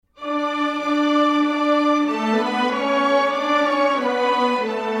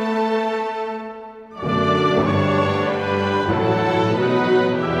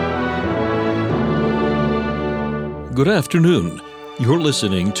Good afternoon. You're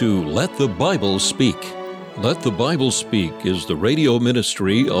listening to Let the Bible Speak. Let the Bible Speak is the radio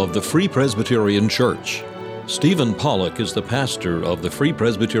ministry of the Free Presbyterian Church. Stephen Pollock is the pastor of the Free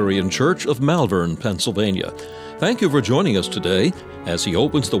Presbyterian Church of Malvern, Pennsylvania. Thank you for joining us today as he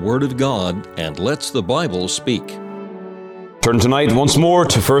opens the Word of God and lets the Bible speak. Turn tonight once more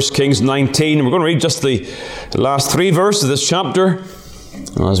to 1 Kings 19. We're going to read just the last 3 verses of this chapter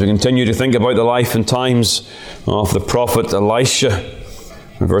as we continue to think about the life and times of the prophet Elisha.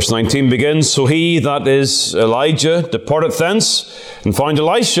 Verse 19 begins, "So he, that is Elijah, departed thence, and found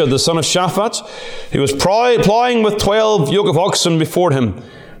Elisha the son of Shaphat, who was ploughing with 12 yoke of oxen before him,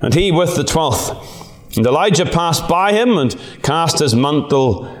 and he with the 12th. And Elijah passed by him, and cast his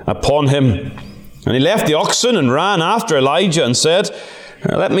mantle upon him. And he left the oxen, and ran after Elijah, and said,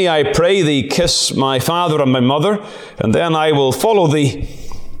 Let me, I pray thee, kiss my father and my mother, and then I will follow thee.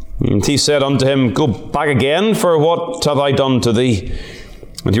 And he said unto him, Go back again, for what have I done to thee?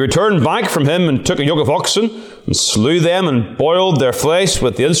 And he returned back from him, and took a yoke of oxen, and slew them, and boiled their flesh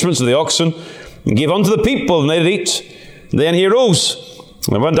with the instruments of the oxen, and gave unto the people, and they did eat. Then he arose,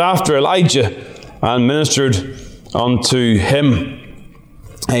 and went after Elijah, and ministered unto him."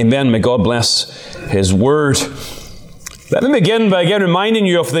 Amen. May God bless His Word. Let me begin by again reminding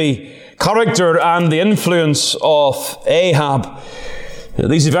you of the character and the influence of Ahab.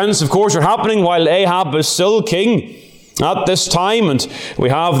 These events, of course, are happening while Ahab is still king at this time, and we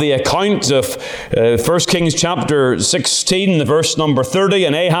have the account of 1 Kings chapter 16, verse number 30,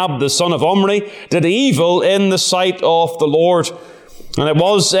 "And Ahab the son of Omri did evil in the sight of the Lord." And it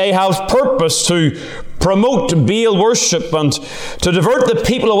was Ahab's purpose to promote Baal worship and to divert the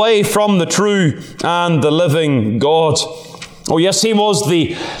people away from the true and the living God. Oh yes, he was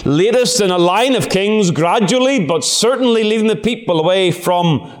the latest in a line of kings, gradually, but certainly leading the people away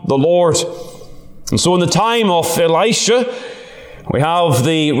from the Lord. And so in the time of Elisha, we have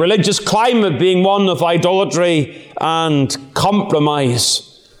the religious climate being one of idolatry and compromise.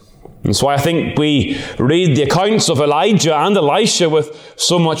 And so I think we read the accounts of Elijah and Elisha with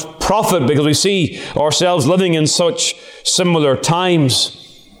so much profit because we see ourselves living in such similar times.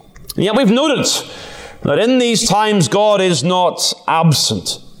 And yet we've noted that in these times God is not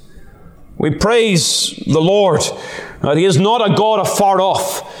absent. We praise the Lord that He is not a God afar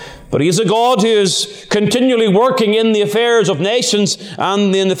off, but He is a God who is continually working in the affairs of nations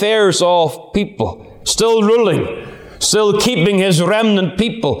and in the affairs of people, still ruling, still keeping His remnant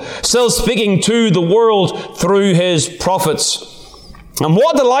people, still speaking to the world through His prophets. And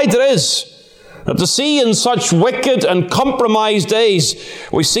what a delight it is that to see in such wicked and compromised days,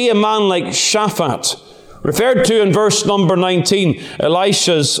 we see a man like Shaphat, referred to in verse number 19,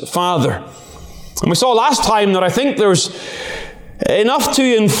 Elisha's father. And we saw last time that I think there's enough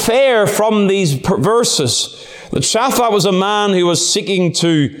to infer from these verses that Shaphat was a man who was seeking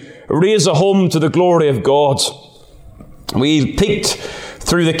to raise a home to the glory of God. We peeked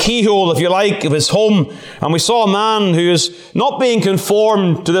through the keyhole, if you like, of his home, and we saw a man who is not being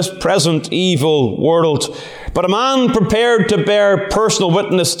conformed to this present evil world, but a man prepared to bear personal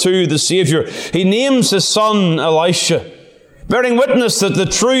witness to the Savior. He names his son Elisha, bearing witness that the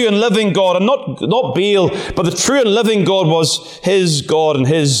true and living God, and not Baal, but the true and living God was his God and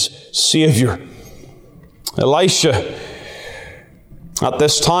his Savior. Elisha, at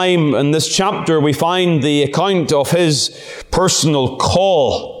this time, in this chapter, we find the account of his personal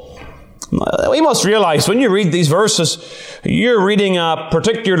call. We must realize when you read these verses, you're reading a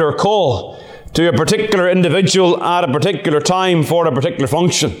particular call to a particular individual at a particular time for a particular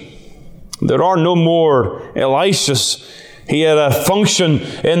function. There are no more Elishas. He had a function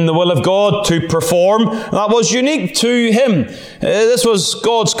in the will of God to perform that was unique to him. This was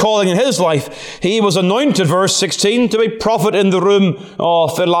God's calling in his life. He was anointed, verse 16, to be prophet in the room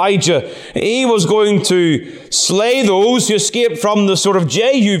of Elijah. He was going to slay those who escaped from the sword of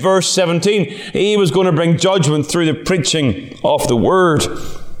Jehu, verse 17. He was going to bring judgment through the preaching of the word.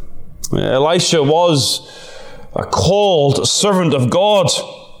 Elisha was a called servant of God.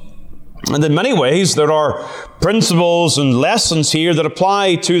 And in many ways, there are principles and lessons here that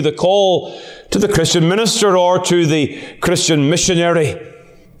apply to the call to the Christian minister or to the Christian missionary.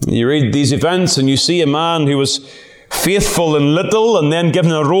 You read these events and you see a man who was faithful in little and then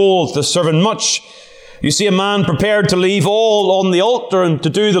given a role to serve in much. You see a man prepared to leave all on the altar and to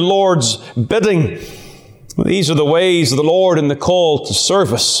do the Lord's bidding. These are the ways of the Lord in the call to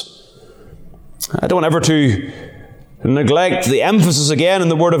service. I don't ever to neglect the emphasis again in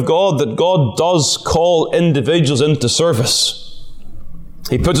the Word of God that God does call individuals into service.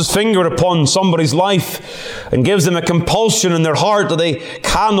 He puts His finger upon somebody's life and gives them a compulsion in their heart that they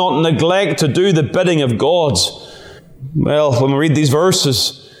cannot neglect to do the bidding of God. Well, when we read these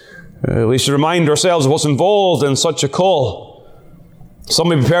verses, we should remind ourselves of what's involved in such a call. Some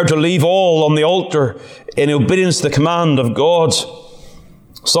be prepared to leave all on the altar in obedience to the command of God.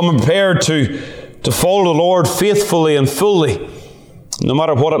 Some are prepared to follow the Lord faithfully and fully, no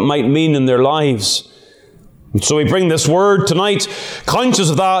matter what it might mean in their lives. And so we bring this word tonight, conscious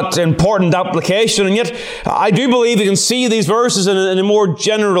of that important application, and yet I do believe we can see these verses in a more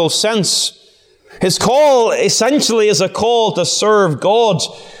general sense. His call essentially is a call to serve God,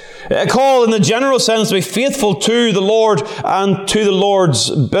 a call in the general sense to be faithful to the Lord and to the Lord's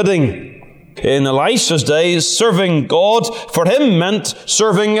bidding. In Elisha's days, serving God for him meant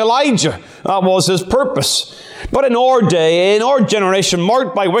serving Elijah. That was his purpose. But in our day, in our generation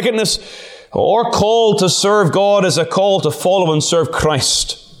marked by wickedness, our call to serve God is a call to follow and serve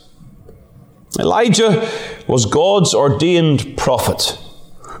Christ. Elijah was God's ordained prophet.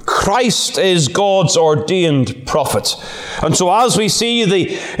 Christ is God's ordained prophet. And so as we see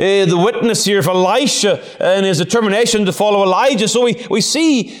the witness here of Elisha and his determination to follow Elijah, so we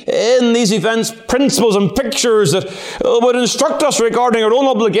see in these events principles and pictures that would instruct us regarding our own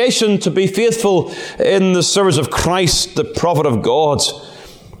obligation to be faithful in the service of Christ, the prophet of God.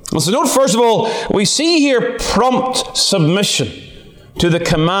 And so note, first of all, we see here prompt submission to the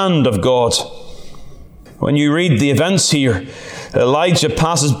command of God. When you read the events here, Elijah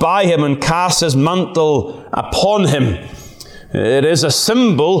passes by him and casts his mantle upon him. It is a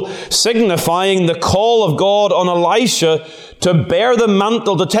symbol signifying the call of God on Elisha to bear the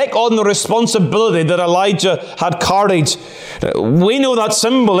mantle, to take on the responsibility that Elijah had carried. We know that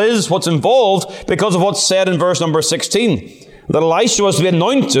symbol is what's involved because of what's said in verse number 16. That Elisha was to be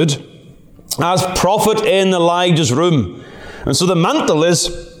anointed as prophet in Elijah's room. And so the mantle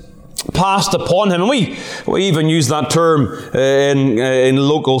is passed upon him. And we even use that term in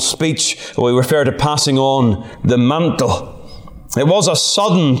local speech. We refer to passing on the mantle. It was a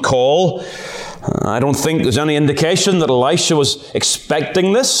sudden call. I don't think there's any indication that Elisha was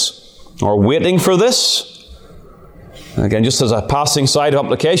expecting this or waiting for this. Again, just as a passing side of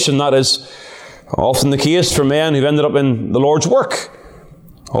application, that is often the case for men who've ended up in the Lord's work.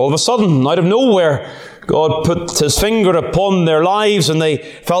 All of a sudden, out of nowhere, God put his finger upon their lives and they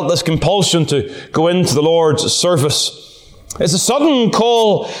felt this compulsion to go into the Lord's service. It's a sudden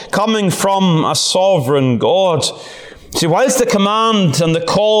call coming from a sovereign God. See, whilst the command and the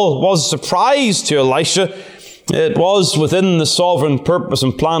call was a surprise to Elisha, it was within the sovereign purpose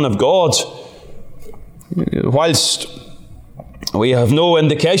and plan of God. Whilst we have no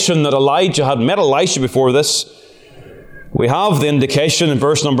indication that Elijah had met Elisha before this, we have the indication in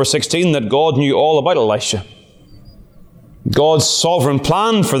verse number 16 that God knew all about Elisha. God's sovereign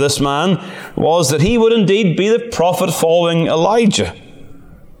plan for this man was that he would indeed be the prophet following Elijah.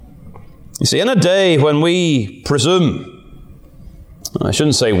 You see, in a day when we presume, I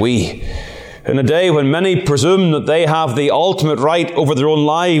shouldn't say we, in a day when many presume that they have the ultimate right over their own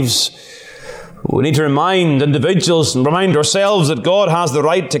lives, we need to remind individuals and remind ourselves that God has the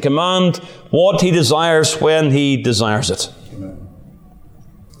right to command what He desires when He desires it. Amen.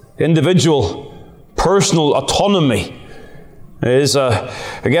 Individual, personal autonomy is,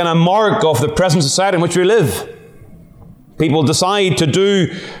 again, a mark of the present society in which we live. People decide to do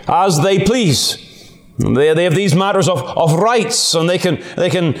as they please. They have these matters of rights, and they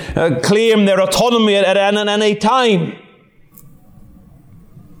can claim their autonomy at any time.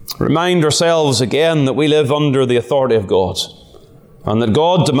 Remind ourselves again that we live under the authority of God, and that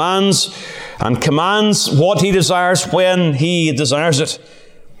God demands and commands what He desires when He desires it.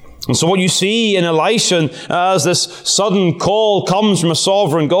 And so what you see in Elisha, as this sudden call comes from a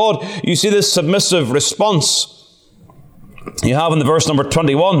sovereign God, you see this submissive response. You have in the verse number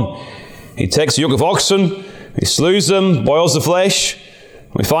 21, he takes a yoke of oxen, he slews them, boils the flesh.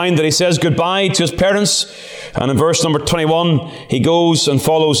 We find that he says goodbye to his parents. And in verse number 21, he goes and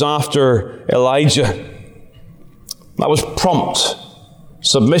follows after Elijah. That was prompt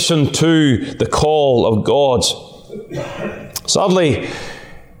submission to the call of God. Sadly,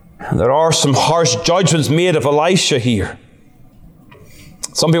 there are some harsh judgments made of Elisha here.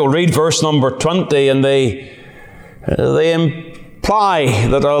 Some people read verse number 20 and they imply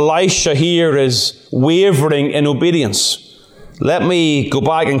that Elisha here is wavering in obedience. Let me go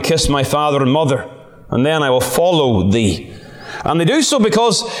back and kiss my father and mother, and then I will follow thee. And they do so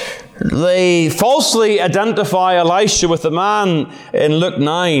because they falsely identify Elisha with the man in Luke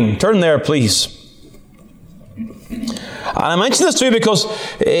 9. Turn there, please. And I mention this to you because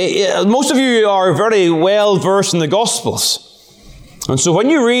most of you are very well versed in the Gospels. And so when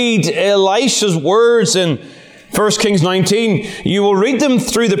you read Elisha's words in 1 Kings 19, you will read them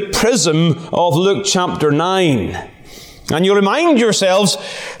through the prism of Luke chapter 9. And you remind yourselves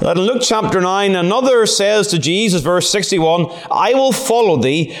that in Luke chapter 9, another says to Jesus, verse 61, I will follow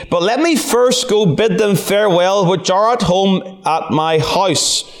thee, but let me first go bid them farewell which are at home at my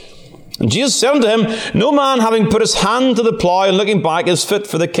house. And Jesus said unto him, no man having put his hand to the plough and looking back is fit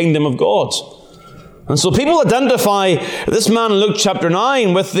for the kingdom of God. And so people identify this man in Luke chapter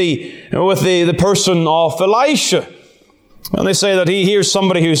 9 with the person of Elisha. And they say that he hears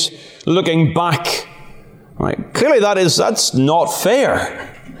somebody who's looking back. Right. Clearly that's not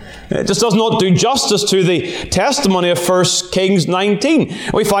fair. It just does not do justice to the testimony of 1 Kings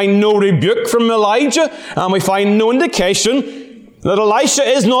 19. We find no rebuke from Elijah, and we find no indication that Elisha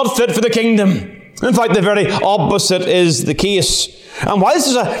is not fit for the kingdom. In fact, the very opposite is the case. And while this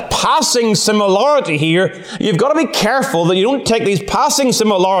is a passing similarity here, you've got to be careful that you don't take these passing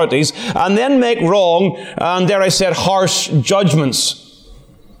similarities and then make wrong and, dare I say, harsh judgments.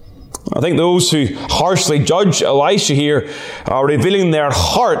 I think those who harshly judge Elisha here are revealing their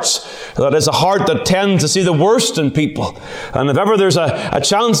hearts. That is a heart that tends to see the worst in people. And if ever there's a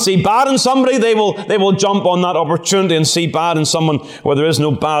chance to see bad in somebody, they will jump on that opportunity and see bad in someone where there is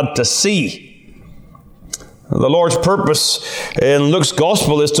no bad to see. The Lord's purpose in Luke's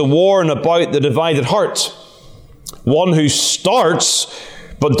gospel is to warn about the divided heart. One who starts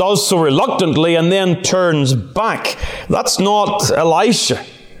but does so reluctantly and then turns back. That's not Elisha.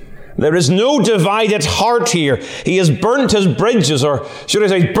 There is no divided heart here. He has burnt his bridges, or should I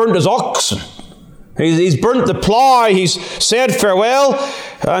say, he's burnt his oxen. He's burnt the plough, he's said farewell,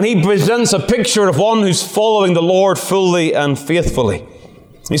 and he presents a picture of one who's following the Lord fully and faithfully.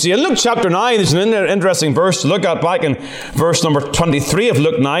 You see, in Luke chapter 9, there's an interesting verse to look at back in verse number 23 of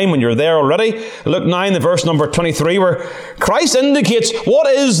Luke 9, when you're there already. Luke 9, the verse number 23, where Christ indicates what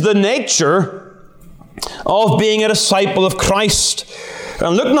is the nature of being a disciple of Christ.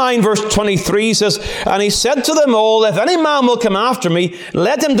 And Luke 9 verse 23 says, and he said to them all, if any man will come after me,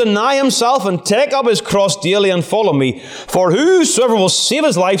 let him deny himself and take up his cross daily and follow me. For whosoever will save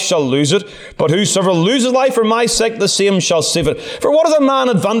his life shall lose it, but whosoever loses life for my sake, the same shall save it. For what is a man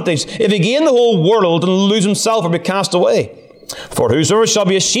advantage if he gain the whole world and lose himself or be cast away? For whosoever shall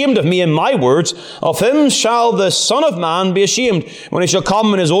be ashamed of me and my words, of him shall the Son of Man be ashamed, when he shall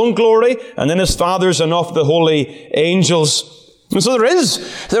come in his own glory, and in his Father's and of the holy angels. And so there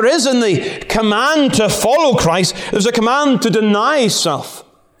is in the command to follow Christ, there's a command to deny self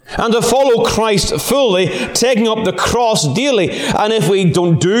and to follow Christ fully, taking up the cross daily. And if we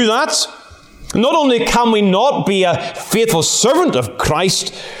don't do that, not only can we not be a faithful servant of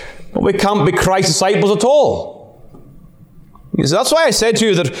Christ, but we can't be Christ's disciples at all. So that's why I said to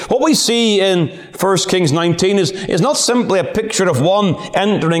you that what we see in 1 Kings 19 is not simply a picture of one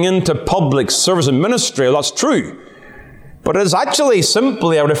entering into public service and ministry. Well, that's true. But it is actually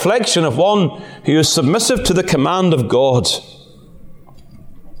simply a reflection of one who is submissive to the command of God.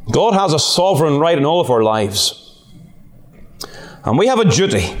 God has a sovereign right in all of our lives. And we have a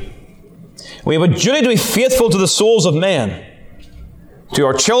duty. We have a duty to be faithful to the souls of men. To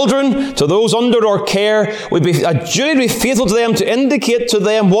our children, to those under our care, we have a duty to be faithful to them, to indicate to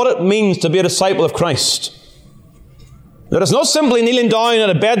them what it means to be a disciple of Christ. That it's not simply kneeling down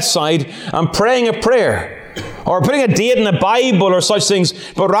at a bedside and praying a prayer, or putting a date in the Bible or such things,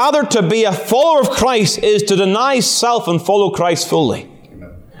 but rather to be a follower of Christ is to deny self and follow Christ fully.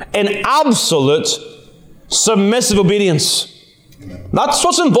 In absolute submissive obedience. That's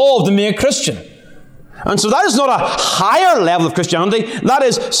what's involved in being a Christian. And so that is not a higher level of Christianity, that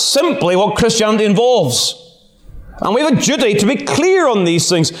is simply what Christianity involves. And we have a duty to be clear on these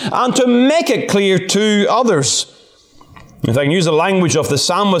things and to make it clear to others. If I can use the language of the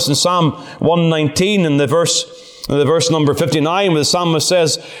psalmist in Psalm 119 in the verse number 59, where the psalmist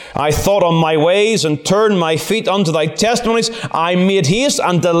says, I thought on my ways and turned my feet unto thy testimonies. I made haste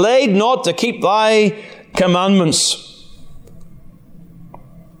and delayed not to keep thy commandments.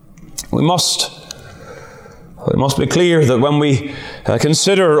 We must be clear that when we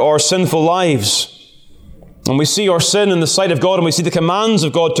consider our sinful lives, and we see our sin in the sight of God, and we see the commands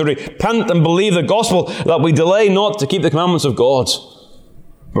of God to repent and believe the gospel, that we delay not to keep the commandments of God,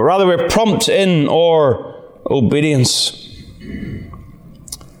 but rather we're prompt in our obedience.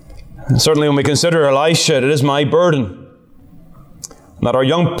 And certainly when we consider Elisha, it is my burden that our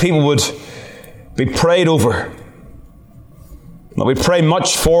young people would be prayed over, that we pray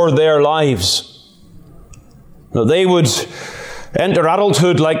much for their lives, that they would enter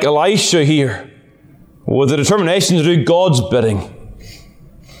adulthood like Elisha here, with the determination to do God's bidding,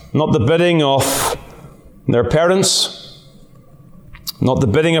 not the bidding of their parents, not the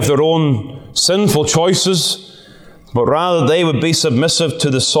bidding of their own sinful choices, but rather they would be submissive to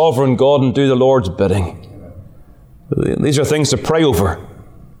the sovereign God and do the Lord's bidding. These are things to pray over.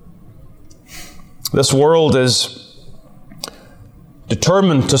 This world is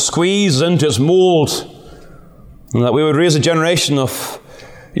determined to squeeze into its mold, and that we would raise a generation of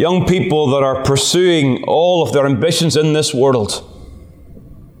young people that are pursuing all of their ambitions in this world,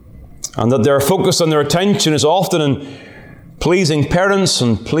 and that their focus and their attention is often in pleasing parents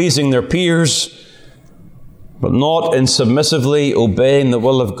and pleasing their peers, but not in submissively obeying the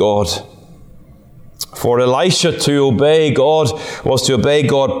will of God. For Elisha to obey God was to obey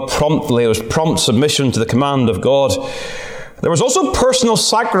God promptly. It was prompt submission to the command of God. There was also personal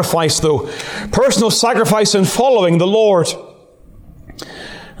sacrifice, though. Personal sacrifice in following the Lord.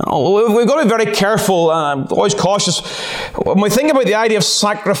 We've got to be very careful, always cautious, when we think about the idea of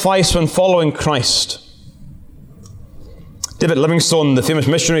sacrifice when following Christ. David Livingstone, the famous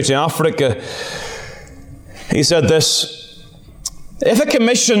missionary to Africa, he said this: if a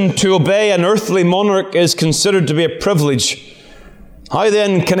commission to obey an earthly monarch is considered to be a privilege, how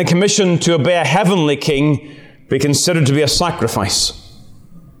then can a commission to obey a heavenly king be considered to be a sacrifice?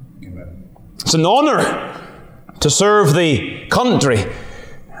 It's an honor to serve the country.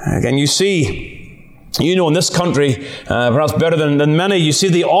 Again, you see, in this country, perhaps better than many, you see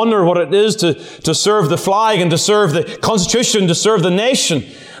the honor, what it is to serve the flag and to serve the Constitution, to serve the nation.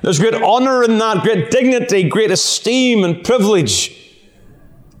 There's great honor in that, great dignity, great esteem and privilege.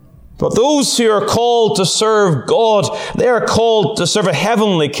 But those who are called to serve God, they are called to serve a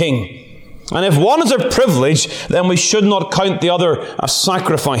heavenly king. And if one is a privilege, then we should not count the other a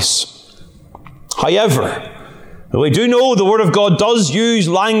sacrifice. However, we do know the Word of God does use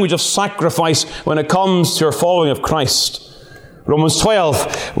language of sacrifice when it comes to our following of Christ. Romans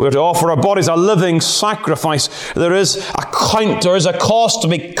 12, we're to offer our bodies a living sacrifice. There is a cost to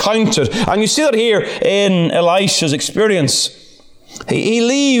be counted. And you see that here in Elisha's experience. He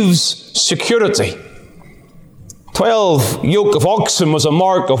leaves security. 12 yoke of oxen was a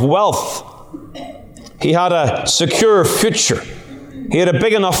mark of wealth. He had a secure future. He had a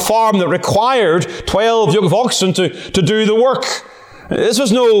big enough farm that required 12 yoke of oxen to do the work. This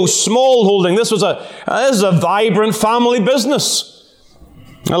was no small holding. This was a vibrant family business.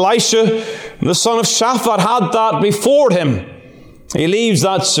 Elisha, the son of Shaphat, had that before him. He leaves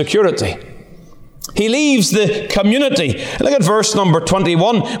that security. He leaves the community. Look at verse number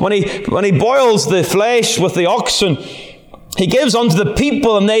 21. When he boils the flesh with the oxen, he gives unto the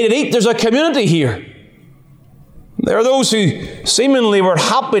people and they did eat. There's a community here. There are those who seemingly were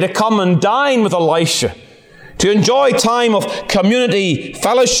happy to come and dine with Elisha, to enjoy time of community,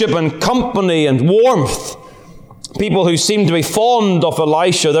 fellowship and company and warmth. People who seemed to be fond of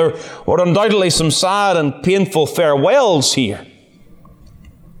Elisha. There were undoubtedly some sad and painful farewells here.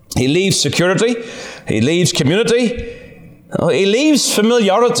 He leaves security. He leaves community. He leaves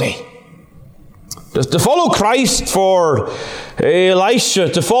familiarity. To follow Christ for Elisha,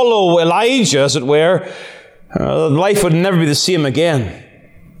 to follow Elijah, as it were, life would never be the same again.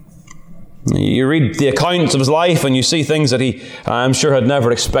 You read the accounts of his life and you see things that he, I'm sure, had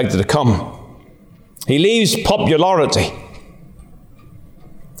never expected to come. He leaves popularity.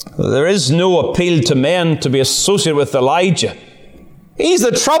 There is no appeal to men to be associated with Elijah. He's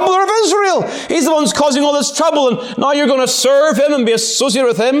the troubler of Israel. He's the one who's causing all this trouble, and now you're going to serve him and be associated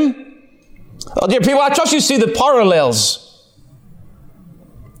with him? Oh, dear people, I trust you see the parallels.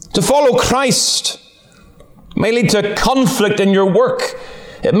 To follow Christ may lead to conflict in your work.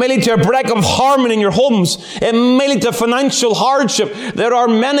 It may lead to a break of harmony in your homes. It may lead to financial hardship. There are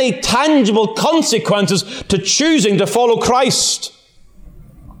many tangible consequences to choosing to follow Christ.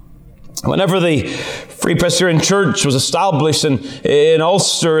 Whenever the Free Presbyterian Church was established in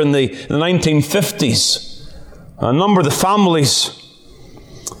Ulster in the 1950s, a number of the families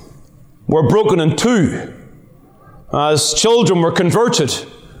were broken in two as children were converted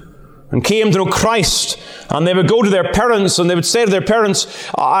and came to know Christ. And they would go to their parents and they would say to their parents,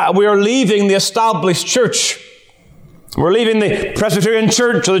 we are leaving the established church. We're leaving the Presbyterian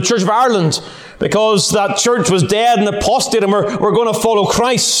Church or the Church of Ireland because that church was dead and apostate and we're going to follow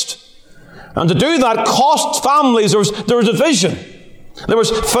Christ. And to do that cost families. There was division. There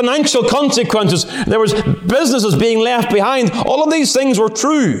was financial consequences. There was businesses being left behind. All of these things were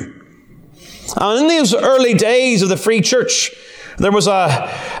true. And in these early days of the Free Church, there was a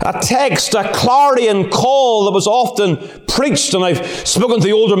text, a clarion call that was often preached. And I've spoken to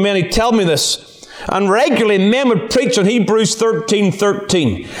the older men who tell me this. And regularly men would preach on Hebrews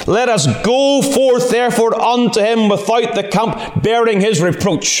 13:13. Let us go forth therefore unto him without the camp, bearing his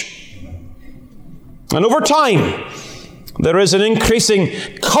reproach. And over time, there is an increasing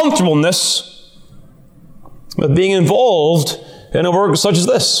comfortableness with being involved in a work such as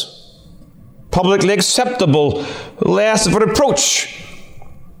this. publicly acceptable, less of a reproach.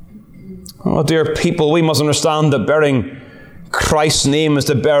 Oh, dear people, we must understand that bearing Christ's name is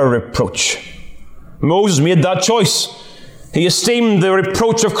to bear a reproach. Moses made that choice. He esteemed the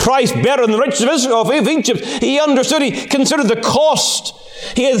reproach of Christ better than the riches of Israel, of Egypt. He understood, he considered the cost.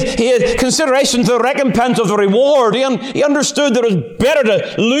 He had consideration to the recompense of the reward. He understood that it was better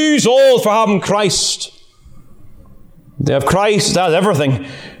to lose all for having Christ. To have Christ, that is everything,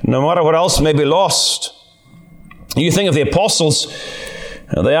 no matter what else may be lost. You think of the apostles.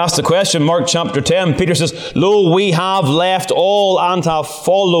 They asked the question, Mark chapter 10, Peter says, "Lo, we have left all and have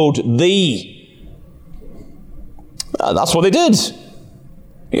followed thee." That's what they did.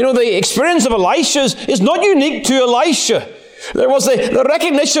 You know, the experience of Elisha is not unique to Elisha. There was the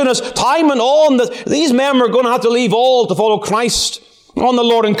recognition as time went on that these men were going to have to leave all to follow Christ. And the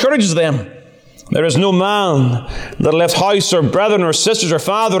Lord encourages them. There is no man that left house or brethren or sisters or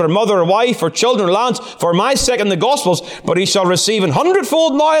father or mother or wife or children or lands for my sake in the Gospels, but he shall receive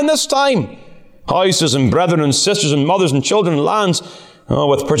 100-fold now in this time houses and brethren and sisters and mothers and children and lands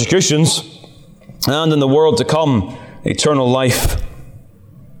with persecutions, and in the world to come eternal life.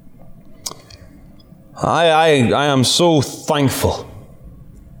 I am so thankful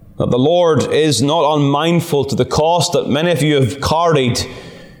that the Lord is not unmindful to the cost that many of you have carried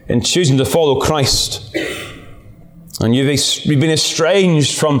in choosing to follow Christ. And you've been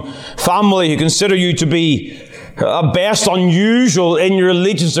estranged from family who consider you to be at best unusual in your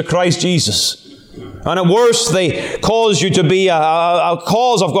allegiance to Christ Jesus. And at worst, they cause you to be a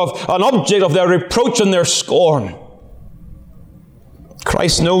cause of an object of their reproach and their scorn.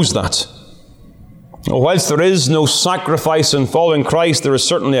 Christ knows that. Whilst there is no sacrifice in following Christ, there is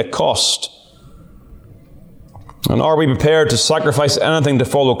certainly a cost. And are we prepared to sacrifice anything to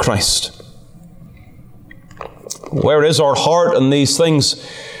follow Christ? Where is our heart in these things?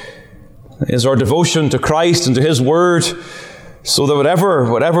 Is our devotion to Christ and to His Word, so that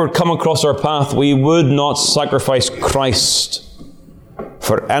whatever would come across our path, we would not sacrifice Christ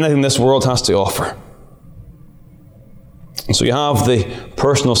for anything this world has to offer? And so you have the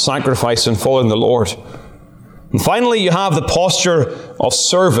personal sacrifice in following the Lord. And finally, you have the posture of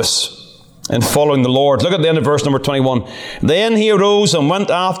service in following the Lord. Look at the end of verse number 21. Then he arose and went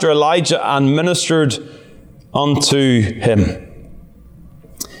after Elijah and ministered unto him.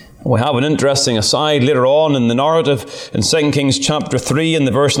 We have an interesting aside later on in the narrative in 2 Kings chapter 3 in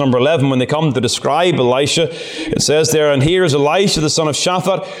the verse number 11 when they come to describe Elisha. It says there, "And here is Elisha the son of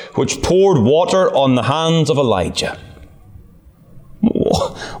Shaphat, which poured water on the hands of Elijah."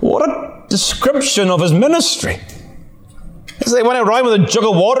 What a description of his ministry. They went around with a jug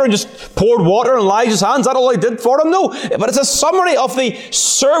of water and just poured water in Elijah's hands. That's all he did for him? No. But it's a summary of the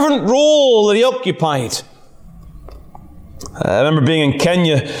servant role that he occupied. I remember being in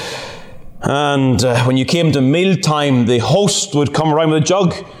Kenya, and when you came to mealtime, the host would come around with a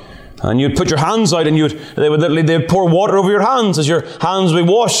jug, and you'd put your hands out, and they would pour water over your hands as your hands would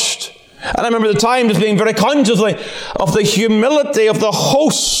be washed. And I remember the time just being very conscious of the humility of the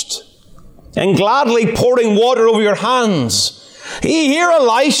host and gladly pouring water over your hands. Here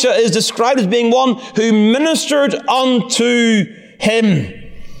Elisha is described as being one who ministered unto him.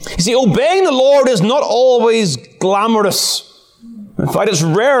 You see, obeying the Lord is not always glamorous. In fact, it's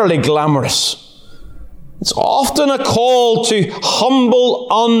rarely glamorous. It's often a call to humble,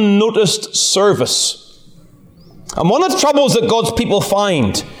 unnoticed service. And one of the troubles that God's people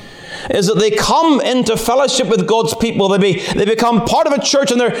find is that they come into fellowship with God's people. They become part of a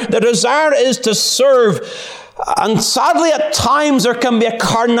church, and their desire is to serve. And sadly, at times, there can be a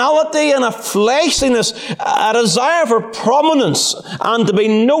carnality and a fleshliness, a desire for prominence and to be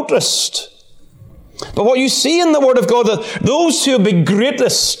noticed. But what you see in the Word of God, that those who will be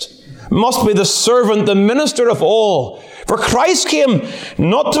greatest must be the servant, the minister of all. For Christ came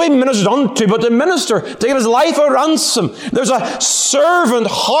not to be ministered unto, but to minister, to give his life a ransom. There's a servant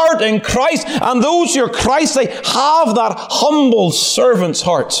heart in Christ, and those who are Christ, they have that humble servant's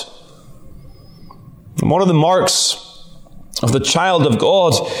heart. And one of the marks of the child of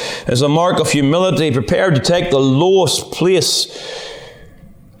God is a mark of humility, prepared to take the lowest place,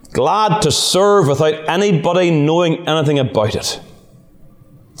 glad to serve without anybody knowing anything about it,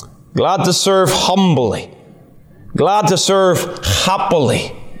 glad to serve humbly, glad to serve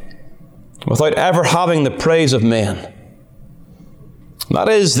happily, without ever having the praise of men. That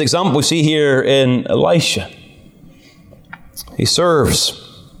is the example we see here in Elisha. He serves.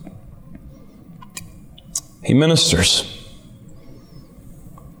 He ministers.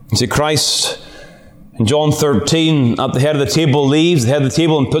 You see, Christ in John 13 at the head of the table leaves the head of the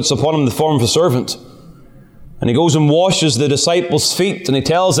table and puts upon him the form of a servant. And he goes and washes the disciples' feet, and he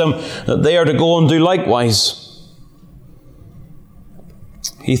tells them that they are to go and do likewise.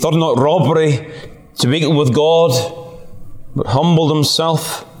 He thought it not robbery to be equal with God, but humbled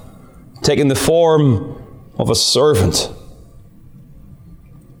himself, taking the form of a servant.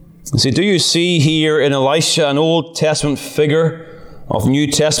 You see, do you see here in Elisha an Old Testament figure of New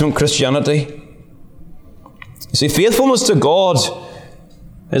Testament Christianity? You see, faithfulness to God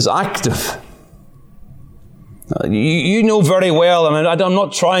is active. You know very well, and I'm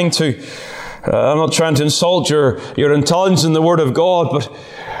not trying to insult your intelligence in the Word of God, but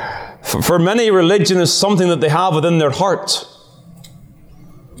for many, religion is something that they have within their heart.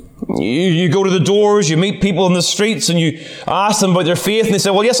 You go to the doors, you meet people in the streets, and you ask them about their faith, and they say,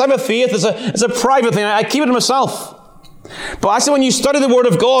 well, yes, I have a faith. It's a private thing. I keep it to myself. But actually, when you study the Word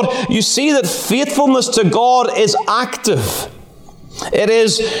of God, you see that faithfulness to God is active. It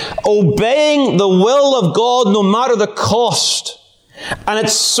is obeying the will of God no matter the cost. And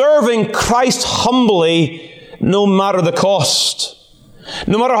it's serving Christ humbly no matter the cost.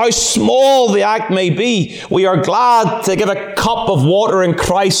 No matter how small the act may be, we are glad to give a cup of water in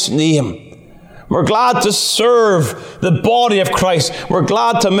Christ's name. We're glad to serve the body of Christ. We're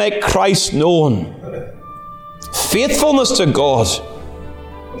glad to make Christ known. Faithfulness to God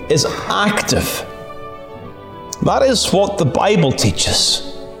is active. That is what the Bible teaches.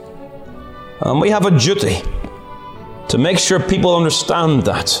 And we have a duty to make sure people understand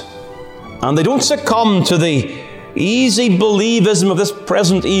that. And they don't succumb to the easy believism of this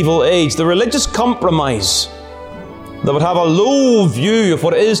present evil age, the religious compromise that would have a low view of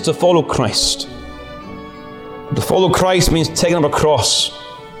what it is to follow Christ. To follow Christ means taking up a cross,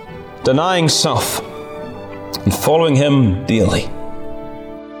 denying self, and following Him daily.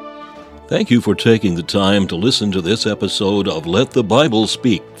 Thank you for taking the time to listen to this episode of Let the Bible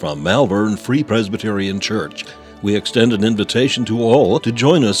Speak from Malvern Free Presbyterian Church. We extend an invitation to all to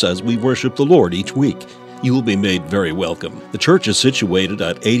join us as we worship the Lord each week. You will be made very welcome. The church is situated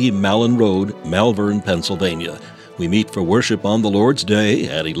at 80 Mallon Road, Malvern, Pennsylvania. We meet for worship on the Lord's Day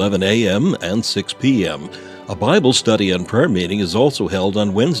at 11 a.m. and 6 p.m. A Bible study and prayer meeting is also held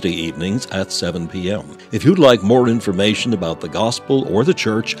on Wednesday evenings at 7 p.m. If you'd like more information about the gospel or the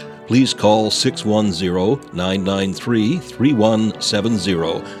church, please call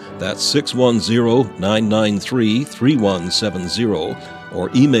 610-993-3170. That's 610-993-3170. Or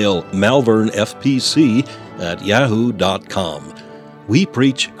email malvernfpc@yahoo.com. We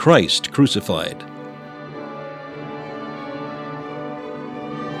preach Christ crucified.